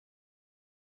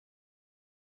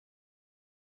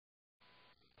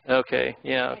Okay,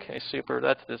 yeah, okay, super.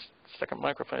 That's this second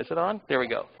microphone. Is it on? There we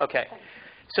go. Okay.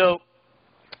 So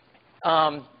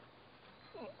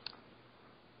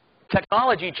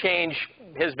technology change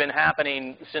has been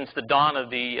happening since the dawn of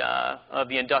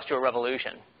the Industrial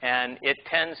Revolution, and it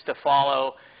tends to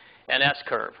follow an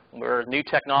S-curve, where new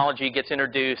technology gets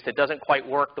introduced. It doesn't quite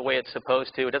work the way it's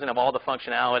supposed to. It doesn't have all the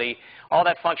functionality. All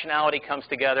that functionality comes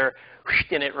together,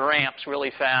 and it ramps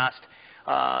really fast.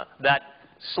 That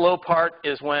slow part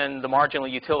is when the marginal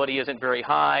utility isn't very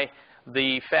high.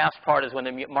 The fast part is when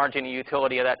the marginal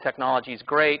utility of that technology is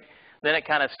great. Then it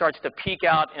kind of starts to peak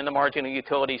out, and the marginal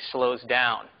utility slows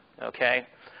down. Okay?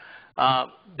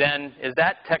 Then as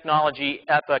that technology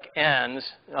epoch ends,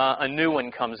 a new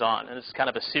one comes on. And this is kind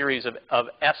of a series of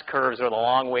S-curves, or the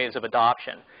long waves of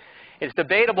adoption. It's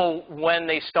debatable when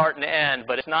they start and end,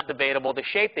 but it's not debatable the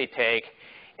shape they take.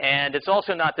 And it's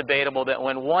also not debatable that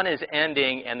when one is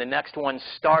ending and the next one's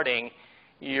starting,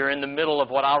 you're in the middle of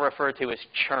what I'll refer to as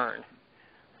churn.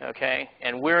 Okay?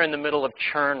 And we're in the middle of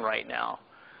churn right now,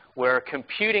 where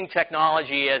computing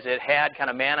technology, as it had kind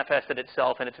of manifested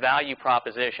itself in its value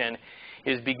proposition,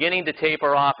 is beginning to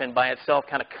taper off and by itself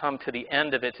kind of come to the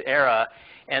end of its era.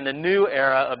 And the new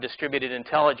era of distributed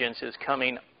intelligence is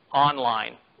coming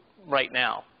online right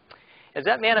now. As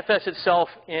that manifests itself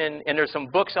in, and there's some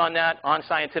books on that, On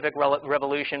Scientific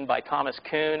Revolution by Thomas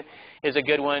Kuhn is a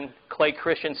good one. Clay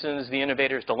Christensen's The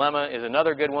Innovator's Dilemma is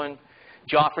another good one.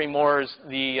 Geoffrey Moore's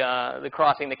the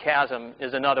Crossing the Chasm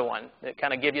is another one that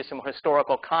kind of give you some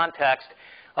historical context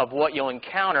of what you'll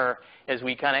encounter as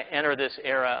we kind of enter this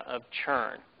era of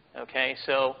churn. Okay,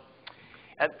 so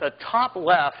at the top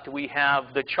left, we have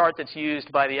the chart that's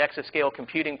used by the exascale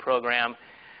computing program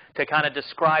to kind of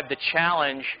describe the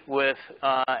challenge with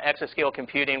exascale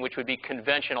computing, which would be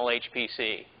conventional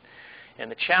HPC. And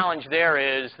the challenge there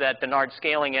is that Dennard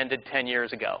scaling ended 10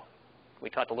 years ago. We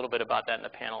talked a little bit about that in the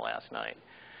panel last night.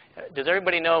 Does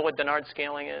everybody know what Dennard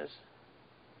scaling is?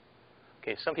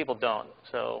 Okay, some people don't,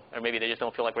 so, or maybe they just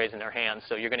don't feel like raising their hands.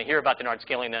 So you're going to hear about Dennard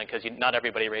scaling then, because not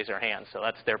everybody raised their hands, so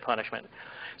that's their punishment.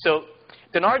 So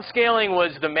Dennard scaling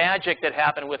was the magic that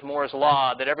happened with Moore's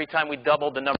law, that every time we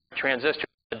doubled the number of transistors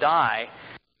in the die,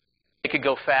 it could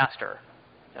go faster.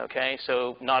 Okay,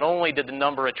 so not only did the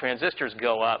number of transistors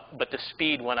go up, but the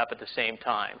speed went up at the same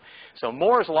time. So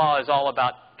Moore's law is all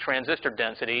about transistor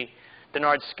density.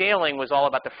 Dennard scaling was all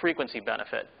about the frequency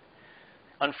benefit.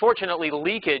 Unfortunately,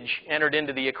 leakage entered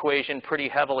into the equation pretty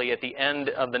heavily at the end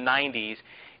of the 90s,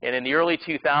 and in the early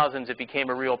 2000s it became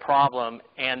a real problem,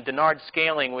 and Dennard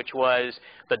scaling, which was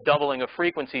the doubling of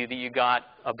frequency that you got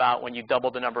about when you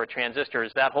doubled the number of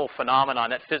transistors, that whole phenomenon,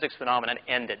 that physics phenomenon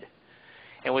ended.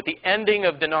 And with the ending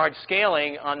of Dennard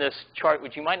scaling on this chart,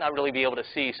 which you might not really be able to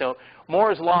see, so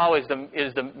Moore's law is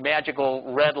the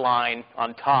magical red line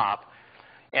on top,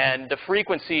 and the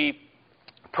frequency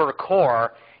per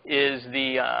core is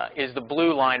the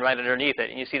blue line right underneath it.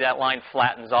 And you see that line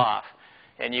flattens off.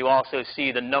 And you also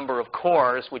see the number of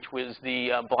cores, which was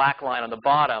the black line on the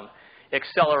bottom,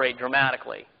 accelerate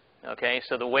dramatically. Okay,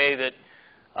 so the way that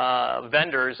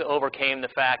vendors overcame the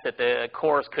fact that the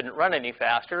cores couldn't run any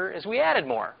faster is we added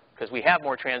more, because we have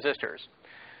more transistors.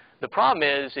 The problem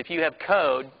is, if you have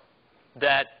code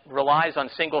that relies on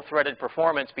single-threaded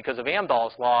performance because of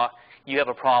Amdahl's law, you have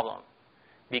a problem,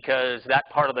 because that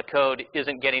part of the code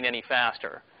isn't getting any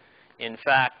faster. In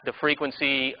fact, the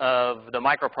frequency of the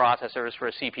microprocessors for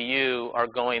a CPU are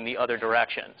going the other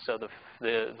direction. So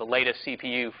the latest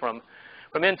CPU from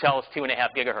Intel is 2.5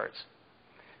 gigahertz.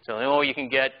 So the only way you can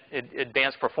get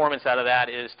advanced performance out of that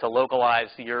is to localize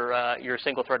your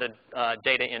single-threaded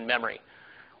data in memory.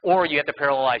 Or you have to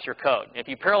parallelize your code. If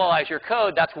you parallelize your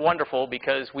code, that's wonderful,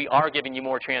 because we are giving you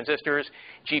more transistors.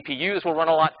 GPUs will run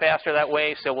a lot faster that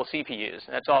way, so will CPUs.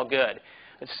 That's all good.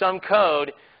 But some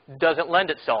code doesn't lend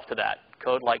itself to that.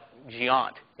 Code like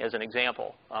Giant, as an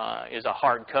example, is a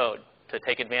hard code to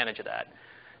take advantage of that.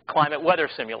 Climate weather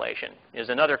simulation is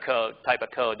another type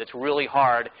of code that's really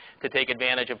hard to take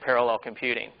advantage of parallel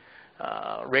computing.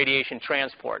 Radiation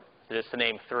transport, just to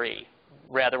name three.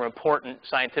 Rather important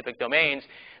scientific domains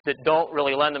that don't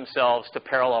really lend themselves to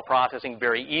parallel processing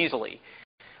very easily.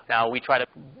 Now, we try to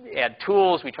add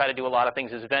tools, we try to do a lot of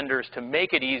things as vendors to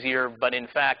make it easier, but in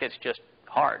fact, it's just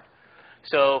hard.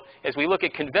 So as we look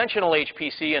at conventional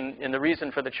HPC, and the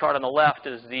reason for the chart on the left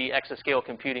is the exascale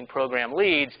computing program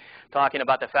leads, talking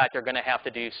about the fact they're going to have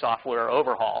to do software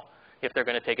overhaul if they're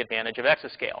going to take advantage of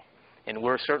exascale. And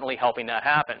we're certainly helping that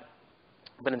happen.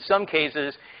 But in some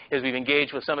cases, as we've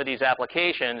engaged with some of these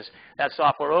applications, that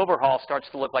software overhaul starts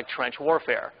to look like trench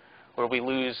warfare, where we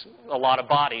lose a lot of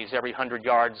bodies every 100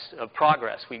 yards of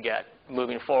progress we get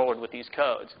moving forward with these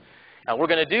codes. Now, we're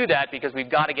going to do that because we've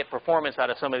got to get performance out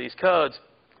of some of these codes,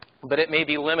 but it may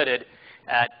be limited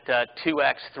at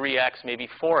 2x, 3x, maybe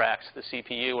 4x the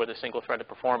CPU or the single-threaded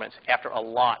performance after a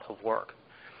lot of work.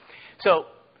 So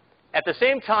at the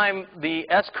same time, the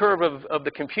S-curve of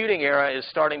the computing era is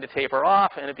starting to taper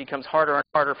off, and it becomes harder and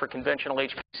harder for conventional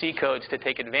HPC codes to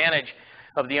take advantage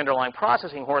of the underlying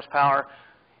processing horsepower.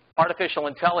 Artificial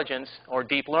intelligence, or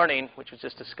deep learning, which was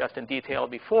just discussed in detail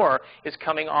before, is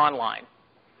coming online.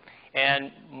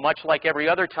 And much like every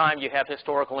other time you have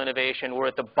historical innovation, we're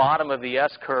at the bottom of the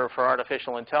S-curve for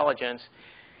artificial intelligence.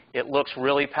 It looks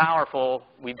really powerful.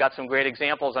 We've got some great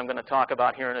examples I'm going to talk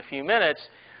about here in a few minutes,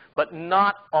 but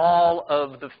not all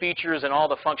of the features and all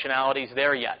the functionalities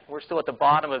there yet. We're still at the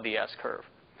bottom of the S-curve.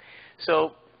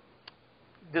 So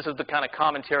this is the kind of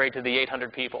commentary to the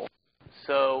 800 people.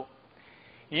 So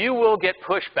you will get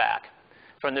pushback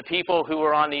from the people who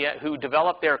are who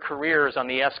develop their careers on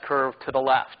the S-curve to the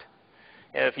left.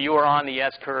 If you are on the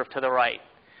S-curve to the right,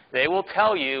 they will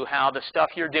tell you how the stuff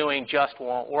you're doing just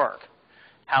won't work,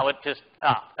 how it just,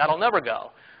 that'll never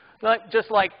go. Just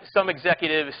like some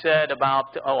executive said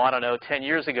about, I don't know, 10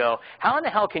 years ago, how in the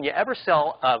hell can you ever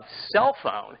sell a cell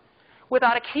phone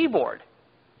without a keyboard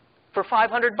for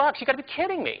 $500? You've got to be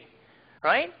kidding me,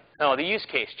 right? No, the use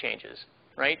case changes,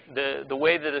 right? The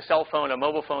way that a cell phone, a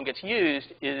mobile phone gets used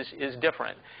is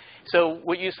different. So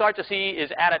what you start to see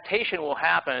is adaptation will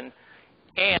happen,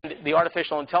 and the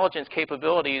artificial intelligence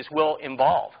capabilities will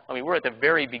evolve. I mean, we're at the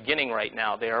very beginning right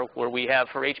now there, where we have,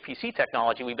 for HPC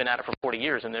technology, we've been at it for 40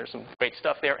 years, and there's some great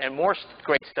stuff there, and more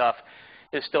great stuff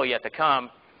is still yet to come.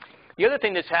 The other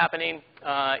thing that's happening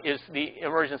is the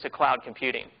emergence of cloud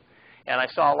computing. And I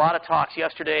saw a lot of talks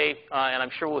yesterday, and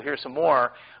I'm sure we'll hear some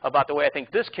more, about the way I think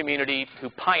this community, who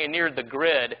pioneered the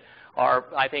grid, are,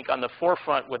 I think, on the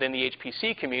forefront within the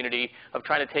HPC community of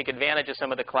trying to take advantage of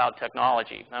some of the cloud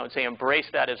technology. I would say embrace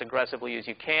that as aggressively as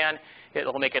you can.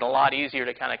 It'll make it a lot easier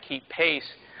to kind of keep pace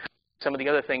with some of the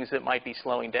other things that might be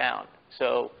slowing down.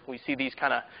 So we see these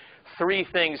kind of three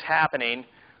things happening,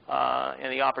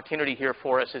 and the opportunity here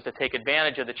for us is to take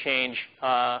advantage of the change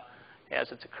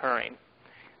as it's occurring.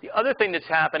 The other thing that's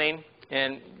happening,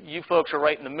 and you folks are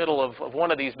right in the middle of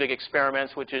one of these big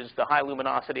experiments, which is the high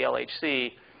luminosity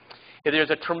LHC,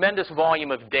 there's a tremendous volume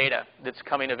of data that's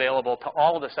coming available to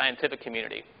all of the scientific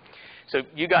community. So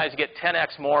you guys get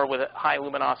 10x more with high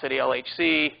luminosity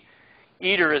LHC.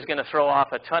 ITER is going to throw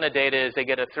off a ton of data as they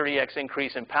get a 30x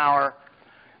increase in power.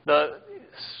 The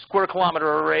square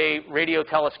kilometer array radio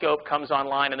telescope comes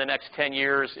online in the next 10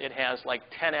 years. It has like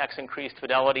 10x increased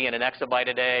fidelity and an exabyte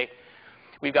a day.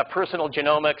 We've got personal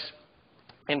genomics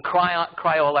and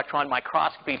cryo-electron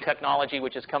microscopy technology,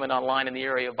 which is coming online in the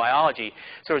area of biology.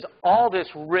 So there's all this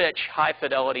rich,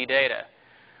 high-fidelity data,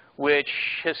 which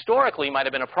historically might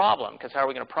have been a problem, because how are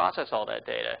we going to process all that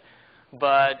data?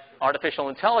 But artificial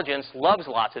intelligence loves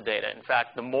lots of data. In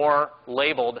fact, the more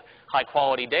labeled,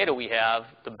 high-quality data we have,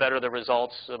 the better the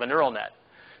results of a neural net.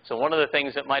 So one of the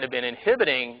things that might have been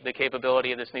inhibiting the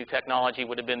capability of this new technology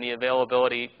would have been the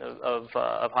availability of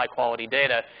high-quality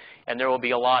data, and there will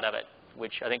be a lot of it,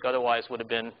 which I think otherwise would have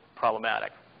been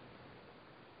problematic.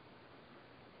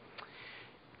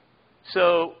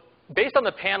 So based on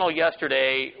the panel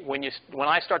yesterday, when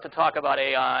I start to talk about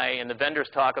AI and the vendors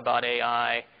talk about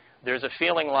AI, there's a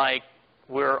feeling like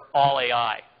we're all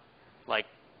AI. Like,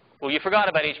 well, you forgot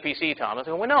about HPC, Tom. I was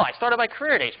like, well, no, I started my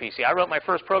career in HPC. I wrote my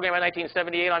first program in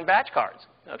 1978 on batch cards.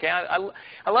 Okay, I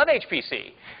love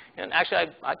HPC. And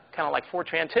actually, I kind of like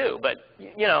Fortran too, but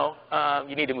you know,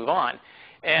 you need to move on.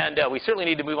 And we certainly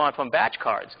need to move on from batch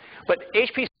cards. But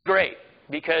HPC is great,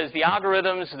 because the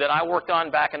algorithms that I worked on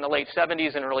back in the late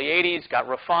 70s and early 80s got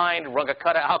refined.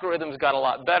 Runge-Kutta algorithms got a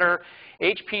lot better.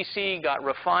 HPC got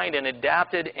refined and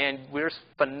adapted, and there's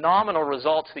phenomenal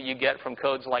results that you get from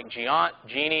codes like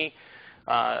Genie,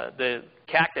 the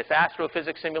Cactus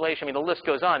astrophysics simulation. I mean, the list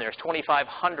goes on. There's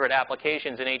 2,500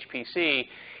 applications in HPC,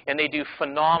 and they do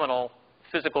phenomenal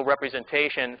physical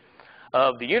representation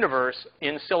of the universe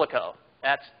in silico.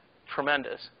 That's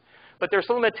tremendous. But there's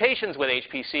some limitations with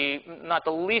HPC, not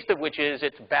the least of which is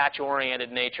its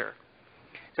batch-oriented nature.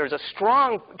 There's a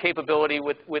strong capability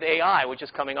with AI, which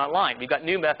is coming online. We've got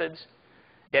new methods.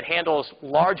 It handles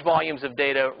large volumes of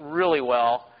data really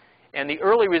well. And the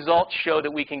early results show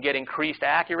that we can get increased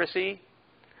accuracy,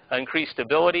 increased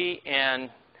stability, and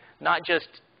not just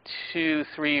 2,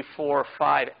 3, 4,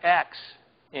 5x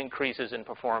increases in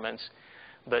performance,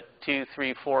 but 2,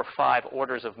 3, 4, 5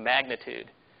 orders of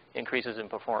magnitude increases in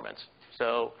performance.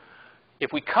 So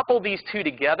if we couple these two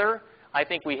together, I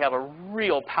think we have a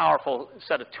real powerful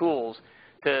set of tools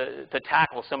to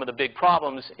tackle some of the big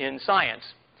problems in science.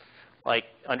 like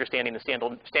understanding the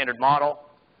standard model,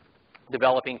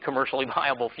 developing commercially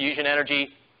viable fusion energy,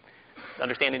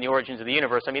 understanding the origins of the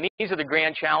universe. I mean, these are the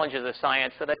grand challenges of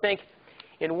science that I think,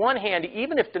 in one hand,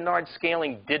 even if Dennard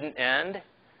scaling didn't end,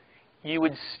 you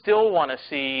would still want to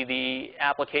see the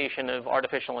application of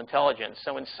artificial intelligence.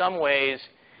 So in some ways,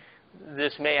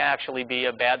 this may actually be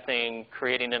a bad thing,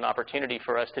 creating an opportunity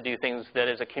for us to do things that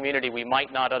as a community we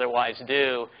might not otherwise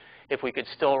do if we could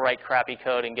still write crappy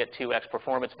code and get 2x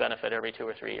performance benefit every 2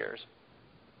 or 3 years.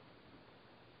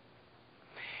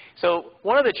 So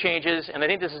one of the changes, and I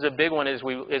think this is a big one as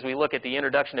we look at the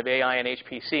introduction of AI and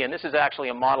HPC, and this is actually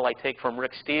a model I take from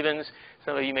Rick Stevens.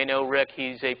 Some of you may know Rick.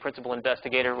 He's a principal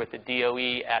investigator with the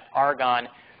DOE at Argonne.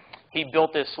 He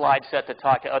built this slide set to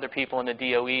talk to other people in the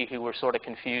DOE who were sort of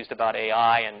confused about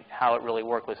AI and how it really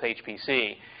worked with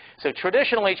HPC. So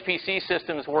traditional HPC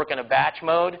systems work in a batch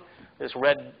mode. This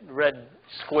red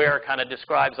square kind of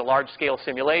describes a large-scale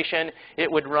simulation.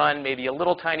 It would run maybe a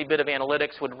little tiny bit of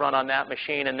analytics would run on that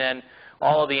machine, and then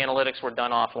all of the analytics were done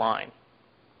offline.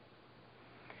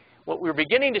 What we're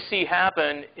beginning to see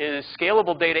happen is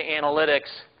scalable data analytics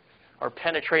are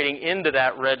penetrating into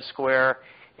that red square,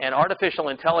 and artificial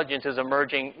intelligence is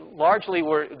emerging largely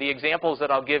where the examples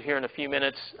that I'll give here in a few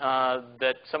minutes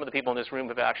that some of the people in this room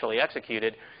have actually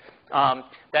executed.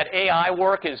 That AI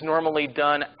work is normally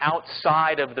done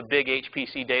outside of the big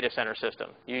HPC data center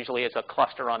system. Usually it's a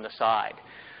cluster on the side.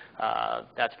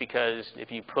 That's because if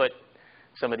you put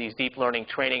some of these deep learning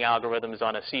training algorithms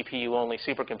on a CPU-only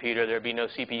supercomputer, there'd be no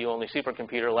CPU-only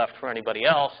supercomputer left for anybody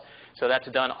else. So that's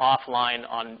done offline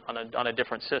on a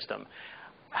different system.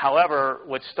 However,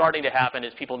 what's starting to happen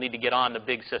is people need to get on the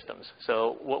big systems.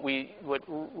 So what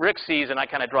Rick sees, and I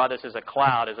kind of draw this as a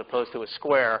cloud as opposed to a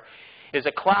square, is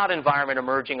a cloud environment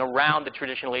emerging around the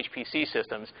traditional HPC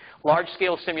systems.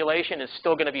 Large-scale simulation is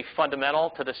still going to be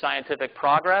fundamental to the scientific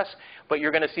progress, but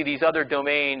you're going to see these other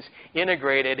domains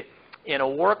integrated in a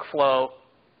workflow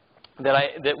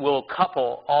that will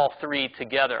couple all three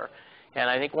together. And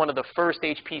I think one of the first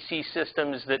HPC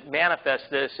systems that manifests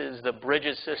this is the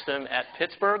Bridges system at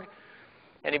Pittsburgh.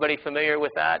 Anybody familiar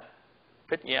with that?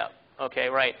 Yeah, okay,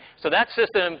 right. So that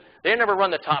system, they never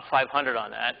run the top 500 on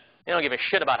that. They don't give a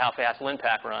shit about how fast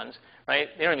LINPACK runs, right?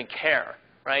 They don't even care,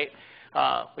 right?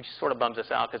 Which sort of bums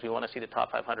us out because we want to see the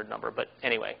top 500 number. But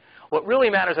anyway, what really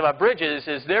matters about Bridges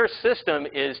is their system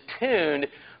is tuned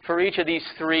for each of these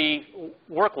three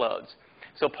workloads.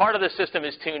 So part of the system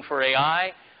is tuned for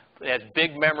AI. It has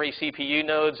big memory CPU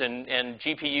nodes and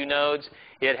GPU nodes.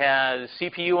 It has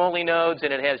CPU-only nodes,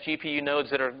 and it has GPU nodes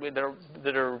that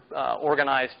are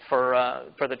organized for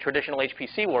the traditional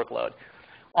HPC workload,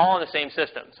 all in the same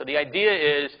system. So the idea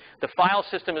is the file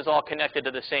system is all connected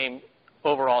to the same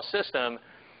overall system,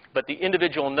 but the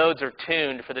individual nodes are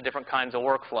tuned for the different kinds of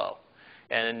workflow.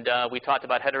 And we talked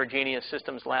about heterogeneous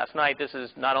systems last night. This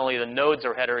is not only the nodes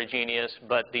are heterogeneous,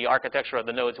 but the architecture of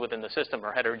the nodes within the system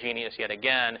are heterogeneous yet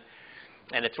again.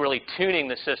 And it's really tuning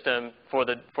the system for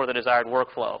the desired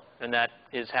workflow, and that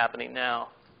is happening now.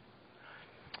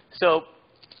 So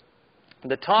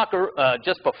the talk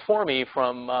just before me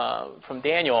from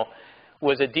Daniel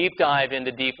was a deep dive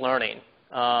into deep learning.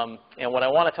 And what I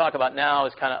want to talk about now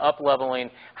is kind of up-leveling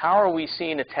how are we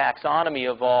seeing the taxonomy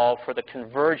evolve for the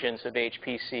convergence of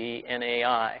HPC and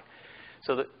AI.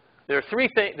 So there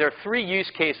are three use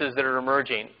cases that are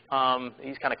emerging.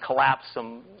 These kind of collapse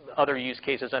some other use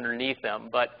cases underneath them.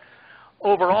 But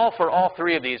overall, for all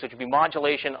three of these, which would be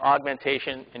modulation,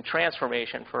 augmentation, and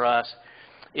transformation for us,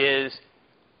 is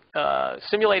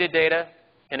simulated data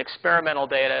and experimental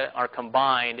data are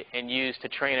combined and used to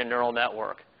train a neural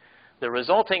network. The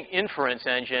resulting inference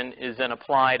engine is then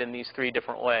applied in these three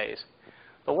different ways.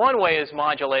 The one way is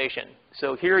modulation.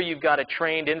 So here you've got a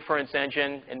trained inference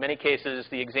engine. In many cases,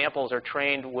 the examples are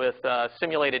trained with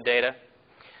simulated data,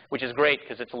 which is great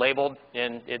because it's labeled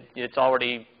and it's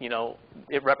already,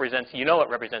 it represents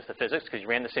the physics because you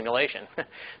ran the simulation.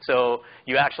 So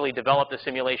you actually develop the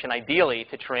simulation ideally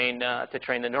to train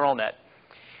the neural net.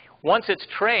 Once it's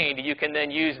trained, you can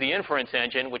then use the inference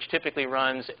engine, which typically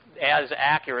runs as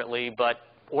accurately but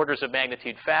orders of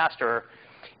magnitude faster,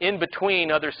 in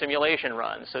between other simulation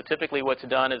runs. So typically what's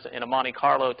done is in a Monte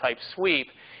Carlo type sweep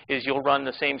is you'll run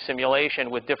the same simulation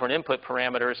with different input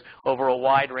parameters over a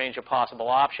wide range of possible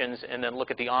options and then look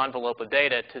at the envelope of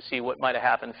data to see what might have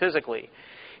happened physically.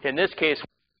 In this case,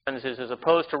 what happens is as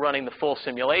opposed to running the full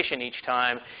simulation each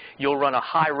time, you'll run a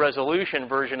high-resolution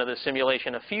version of the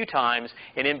simulation a few times,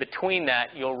 and in between that,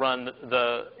 you'll run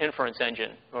the inference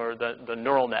engine or the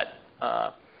neural net.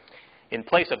 in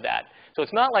place of that. So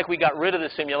it's not like we got rid of the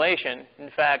simulation. In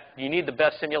fact, you need the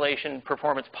best simulation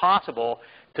performance possible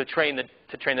to train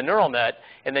the neural net,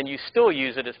 and then you still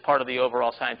use it as part of the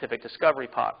overall scientific discovery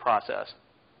process.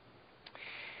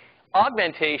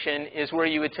 Augmentation is where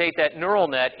you would take that neural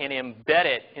net and embed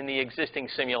it in the existing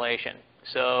simulation.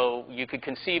 So you could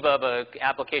conceive of an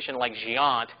application like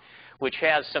Giant, which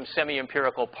has some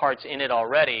semi-empirical parts in it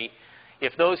already.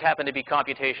 If those happen to be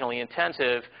computationally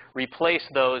intensive, replace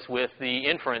those with the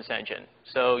inference engine.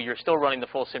 So you're still running the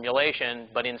full simulation,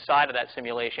 but inside of that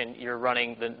simulation, you're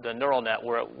running the neural net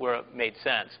where it made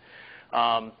sense.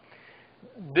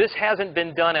 This hasn't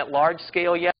been done at large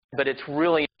scale yet, but it's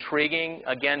really intriguing,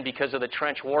 again, because of the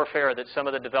trench warfare that some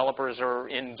of the developers are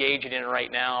engaged in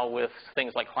right now with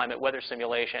things like climate weather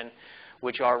simulation,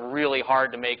 which are really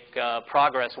hard to make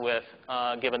progress with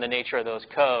given the nature of those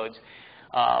codes.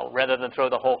 Rather than throw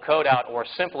the whole code out or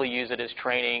simply use it as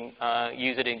training,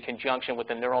 use it in conjunction with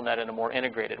the neural net in a more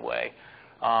integrated way.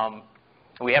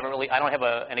 We haven't really, I don't have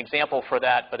an example for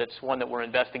that, but it's one that we're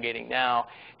investigating now.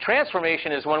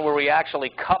 Transformation is one where we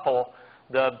actually couple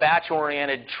the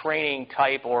batch-oriented training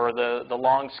type or the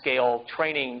long-scale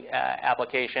training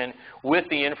application with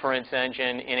the inference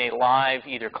engine in a live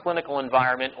either clinical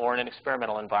environment or in an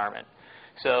experimental environment.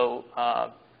 So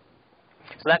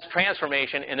that's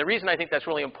transformation, and the reason I think that's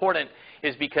really important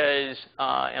is because,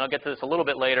 and I'll get to this a little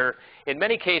bit later, in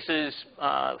many cases,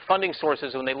 funding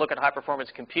sources, when they look at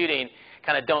high-performance computing,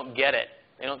 kind of don't get it.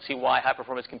 They don't see why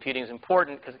high-performance computing is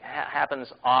important because it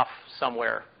happens off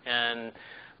somewhere. And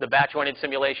the batch-oriented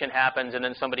simulation happens, and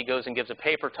then somebody goes and gives a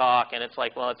paper talk, and it's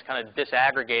like, well, it's kind of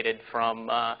disaggregated from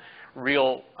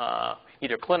real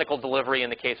either clinical delivery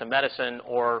in the case of medicine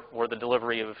or the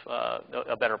delivery of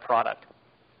a better product.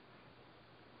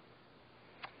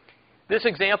 This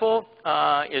example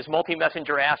is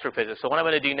multi-messenger astrophysics. So what I'm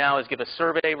going to do now is give a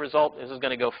survey result. This is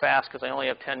going to go fast because I only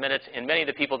have 10 minutes, and many of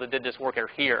the people that did this work are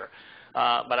here.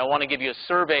 But I want to give you a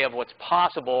survey of what's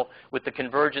possible with the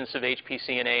convergence of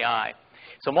HPC and AI.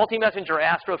 So multi-messenger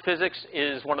astrophysics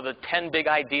is one of the 10 big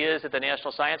ideas at the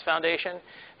National Science Foundation.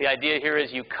 The idea here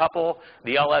is you couple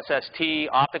the LSST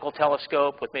optical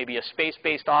telescope with maybe a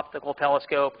space-based optical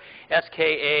telescope,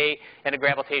 SKA, and a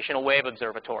gravitational wave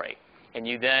observatory. And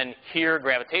you then hear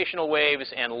gravitational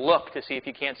waves and look to see if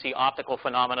you can't see optical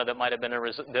phenomena that might have been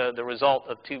the result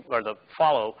of the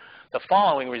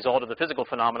following result of the physical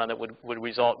phenomena that would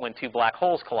result when two black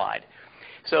holes collide.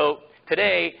 So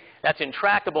today, that's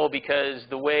intractable because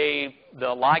the way the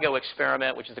LIGO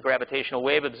experiment, which is the Gravitational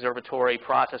Wave Observatory,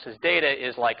 processes data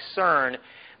is like CERN.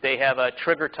 They have a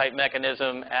trigger-type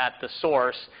mechanism at the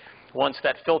source. Once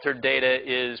that filtered data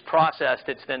is processed,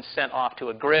 it's then sent off to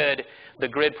a grid. The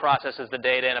grid processes the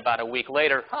data, and about a week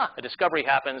later, a discovery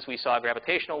happens. We saw a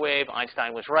gravitational wave.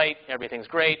 Einstein was right. Everything's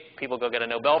great. People go get a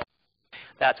Nobel Prize.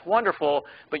 That's wonderful,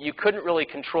 but you couldn't really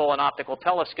control an optical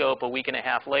telescope a week and a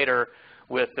half later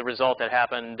with the result that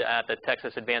happened at the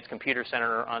Texas Advanced Computer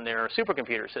Center on their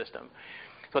supercomputer system.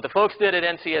 So what the folks did at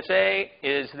NCSA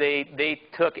is they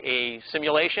took a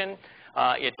simulation.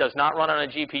 It does not run on a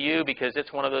GPU because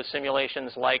it's one of those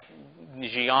simulations like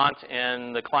Giant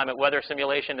and the climate weather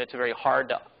simulation that's very hard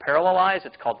to parallelize.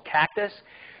 It's called Cactus.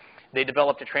 They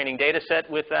developed a training data set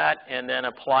with that and then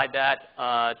applied that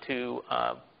to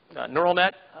neural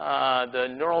net.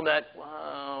 The neural net,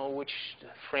 which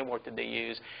framework did they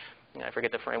use? I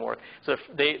forget the framework. So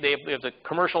they have the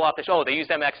commercial optics. They used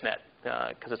MXNet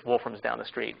because it's Wolfram's down the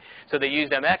street. So they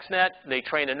used MXNet. They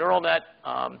trained a neural net.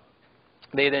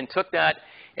 They then took that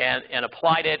and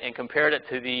applied it and compared it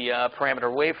to the parameter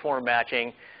waveform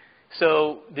matching.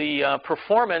 So the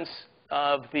performance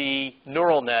of the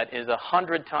neural net is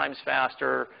 100 times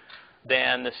faster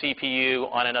than the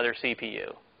CPU on another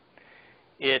CPU.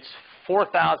 It's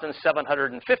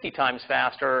 4,750 times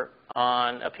faster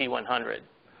on a P100.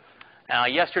 Now,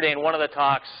 yesterday in one of the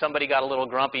talks, somebody got a little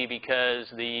grumpy because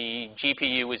the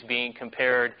GPU was being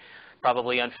compared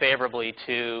probably unfavorably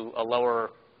to a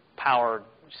lower powered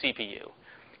CPU.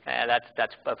 And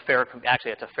that's a fair,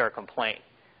 actually, that's a fair complaint.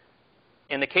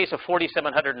 In the case of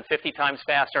 4,750 times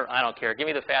faster, I don't care. Give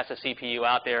me the fastest CPU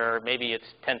out there. Maybe it's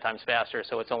 10 times faster,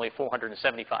 so it's only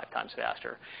 475 times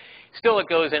faster. Still, it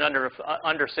goes in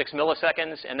under 6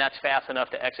 milliseconds, and that's fast enough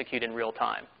to execute in real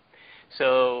time.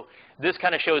 So this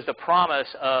kind of shows the promise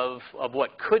of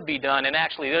what could be done. And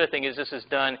actually, the other thing is this is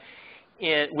done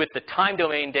with the time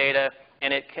domain data,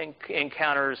 and it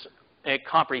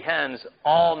comprehends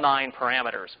all 9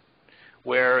 parameters,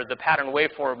 where the pattern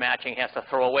waveform matching has to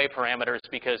throw away parameters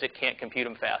because it can't compute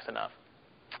them fast enough.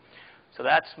 So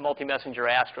that's multi-messenger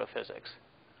astrophysics.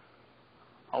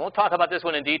 I won't talk about this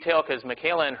one in detail because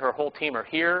Michaela and her whole team are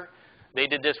here. They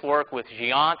did this work with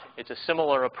Giant. It's a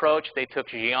similar approach. They took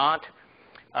Giant,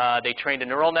 they trained a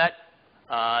neural net.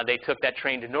 They took that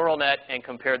trained neural net and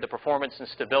compared the performance and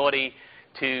stability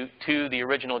to the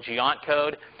original Giant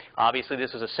code. Obviously,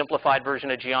 this was a simplified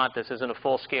version of Giant. This isn't a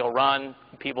full-scale run.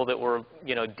 People that were,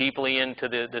 deeply into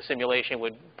the simulation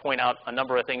would point out a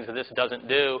number of things that this doesn't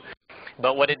do.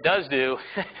 But what it does do,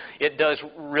 it does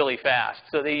really fast.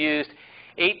 So they used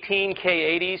 18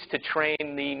 K80s to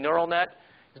train the neural net.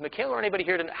 Is Michaela or anybody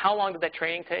here? How long did that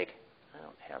training take? I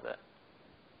don't have that.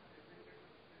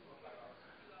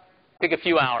 Take a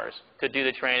few hours to do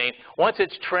the training. Once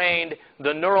it's trained,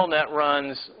 the neural net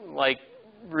runs like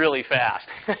really fast.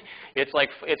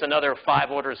 It's another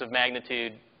 5 orders of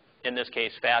magnitude, in this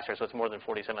case, faster. So it's more than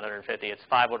 4,750. It's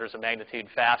 5 orders of magnitude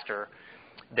faster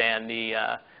than the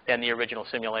original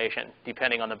simulation,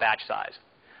 depending on the batch size.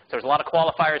 So there's a lot of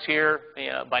qualifiers here.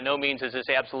 By no means is this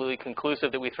absolutely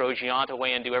conclusive that we throw Giant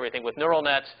away and do everything with neural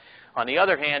nets. On the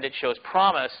other hand, it shows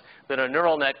promise that a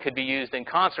neural net could be used in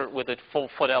concert with a full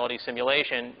fidelity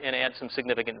simulation and add some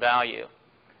significant value.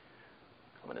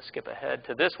 I'm going to skip ahead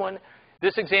to this one.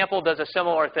 This example does a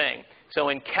similar thing. So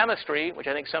in chemistry, which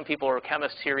I think some people are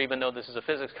chemists here, even though this is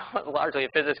largely a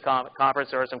physics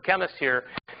conference, there are some chemists here.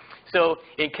 So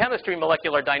in chemistry,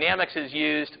 molecular dynamics is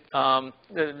used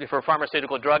for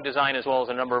pharmaceutical drug design, as well as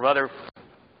a number of other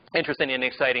interesting and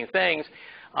exciting things.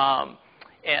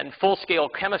 And full-scale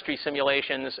chemistry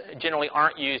simulations generally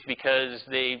aren't used because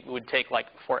they would take like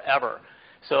forever.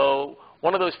 So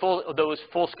one of those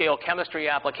full-scale chemistry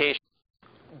applications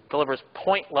delivers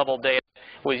point-level data,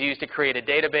 was used to create a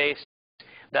database.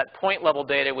 That point-level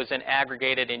data was then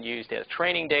aggregated and used as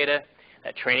training data.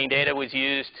 That training data was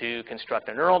used to construct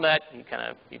a neural net.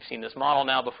 You've seen this model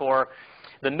now before.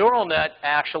 The neural net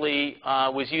actually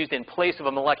was used in place of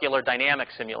a molecular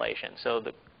dynamics simulation. So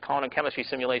the quantum chemistry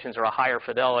simulations are a higher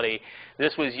fidelity.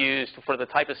 This was used for the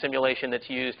type of simulation that's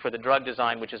used for the drug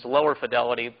design, which is lower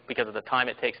fidelity because of the time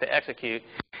it takes to execute.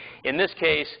 In this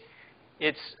case,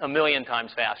 it's 1,000,000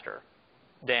 times faster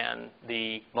than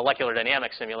the molecular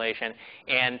dynamics simulation,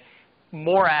 and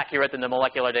more accurate than the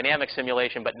molecular dynamics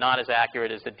simulation, but not as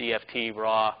accurate as the DFT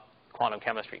raw quantum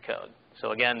chemistry code.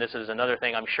 So again, this is another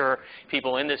thing I'm sure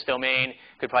people in this domain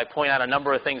could probably point out a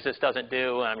number of things this doesn't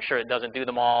do, and I'm sure it doesn't do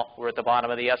them all. We're at the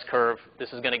bottom of the S-curve.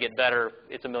 This is going to get better.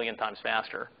 It's 1,000,000 times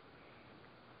faster.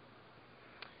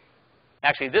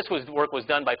 Actually, this work was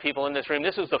done by people in this room.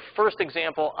 This was the first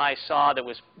example I saw that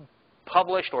was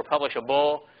published or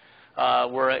publishable,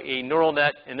 where a neural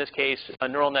net, in this case, a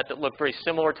neural net that looked very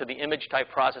similar to the image type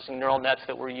processing neural nets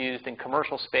that were used in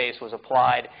commercial space, was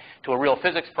applied to a real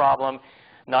physics problem.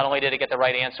 Not only did it get the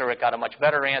right answer, it got a much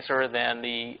better answer than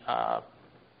the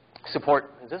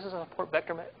support. Is this a support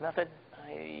vector method?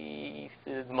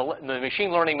 The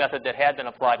machine learning method that had been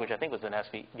applied, which I think was an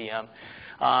SVM.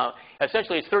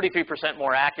 Essentially, it's 33%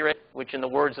 more accurate, which in the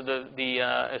words of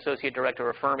the associate director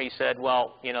of Fermi said,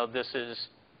 well, this is,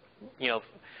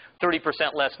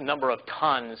 30% less number of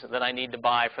tons that I need to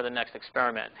buy for the next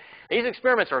experiment. These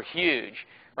experiments are huge,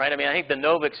 right? I mean, I think the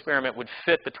NOVA experiment would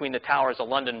fit between the towers of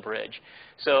London Bridge.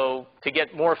 So to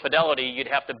get more fidelity, you'd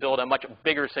have to build a much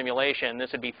bigger simulation.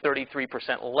 This would be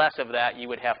 33% less of that you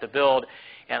would have to build.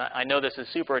 And I know this is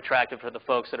super attractive for the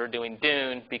folks that are doing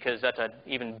Dune, because that's an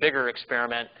even bigger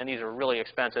experiment, and these are really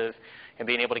expensive, and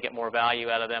being able to get more value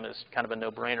out of them is kind of a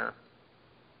no-brainer.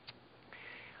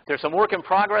 There's some work in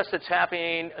progress that's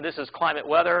happening. This is climate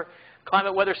weather.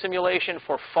 Climate weather simulation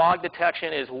for fog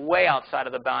detection is way outside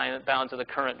of the bounds of the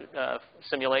current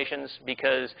simulations,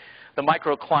 because the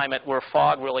microclimate where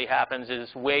fog really happens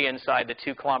is way inside the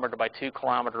 2 kilometer by 2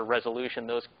 kilometer resolution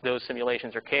those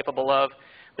simulations are capable of.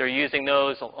 They're using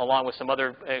those along with some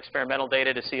other experimental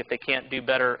data to see if they can't do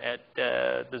better at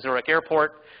the Zurich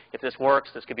airport. If this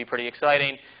works, this could be pretty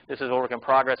exciting. This is a work in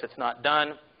progress. It's not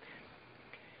done.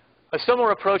 A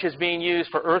similar approach is being used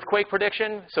for earthquake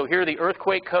prediction. So here are the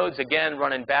earthquake codes, again,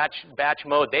 run in batch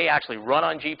mode. They actually run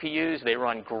on GPUs. They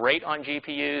run great on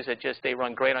GPUs. They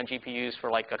run great on GPUs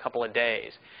for like a couple of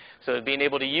days. So being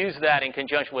able to use that in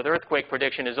conjunction with earthquake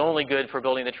prediction is only good for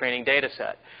building the training data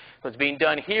set. What's being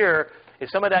done here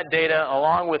is some of that data,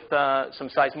 along with some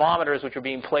seismometers, which are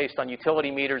being placed on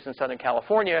utility meters in Southern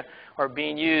California, are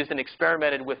being used and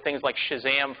experimented with things like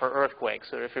Shazam for earthquakes.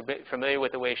 So if you're familiar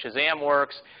with the way Shazam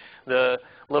works, the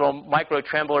little micro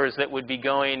tremblers that would be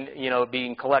going,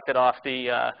 being collected off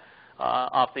the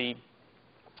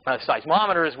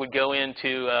seismometers would go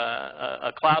into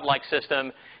a cloud-like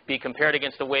system, be compared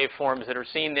against the waveforms that are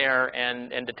seen there,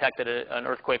 and detect that an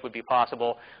earthquake would be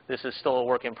possible. This is still a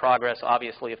work in progress.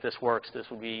 Obviously, if this works,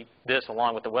 this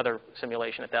along with the weather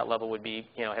simulation at that level would be,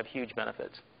 have huge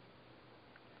benefits.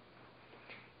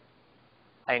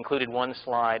 I included one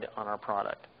slide on our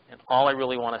product. And all I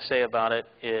really want to say about it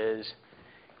is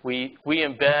we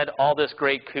embed all this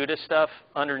great CUDA stuff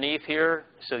underneath here,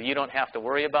 so you don't have to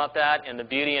worry about that. And the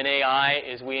beauty in AI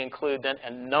is we include then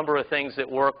a number of things that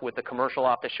work with the commercial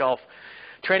off-the-shelf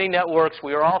training networks.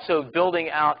 We are also building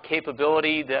out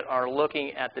capability that are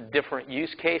looking at the different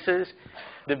use cases.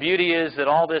 The beauty is that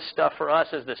all this stuff for us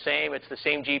is the same. It's the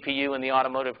same GPU in the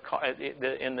automotive car,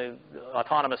 in the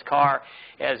autonomous car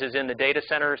as is in the data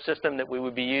center system that we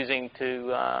would be using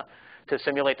to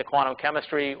simulate the quantum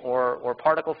chemistry or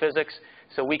particle physics.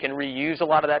 So we can reuse a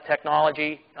lot of that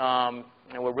technology. And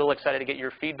we're real excited to get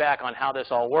your feedback on how this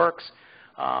all works.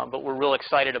 But we're real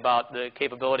excited about the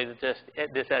capability that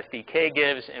this SDK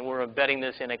gives, and we're embedding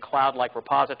this in a cloud-like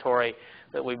repository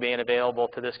that will be made available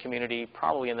to this community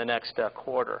probably in the next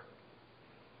quarter.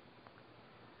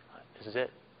 This is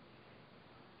it.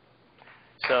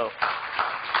 So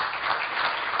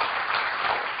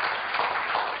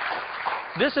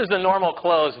this is the normal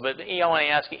close, but I want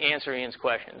to answer Ian's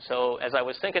question. So as I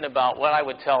was thinking about what I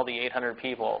would tell the 800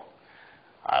 people,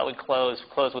 I would close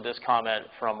with this comment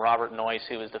from Robert Noyce,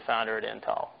 who is the founder at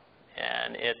Intel.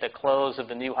 And at the close of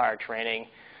the new hire training,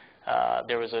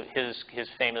 there was his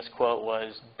famous quote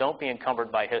was, "Don't be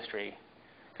encumbered by history.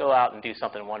 Go out and do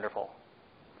something wonderful."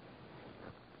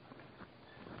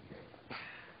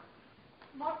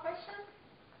 More questions?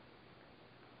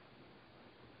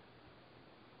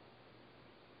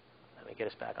 Let me get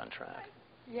us back on track.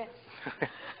 Yes.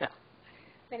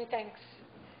 Many thanks.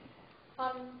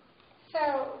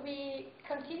 So we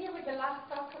continue with the last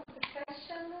talk of the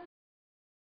session.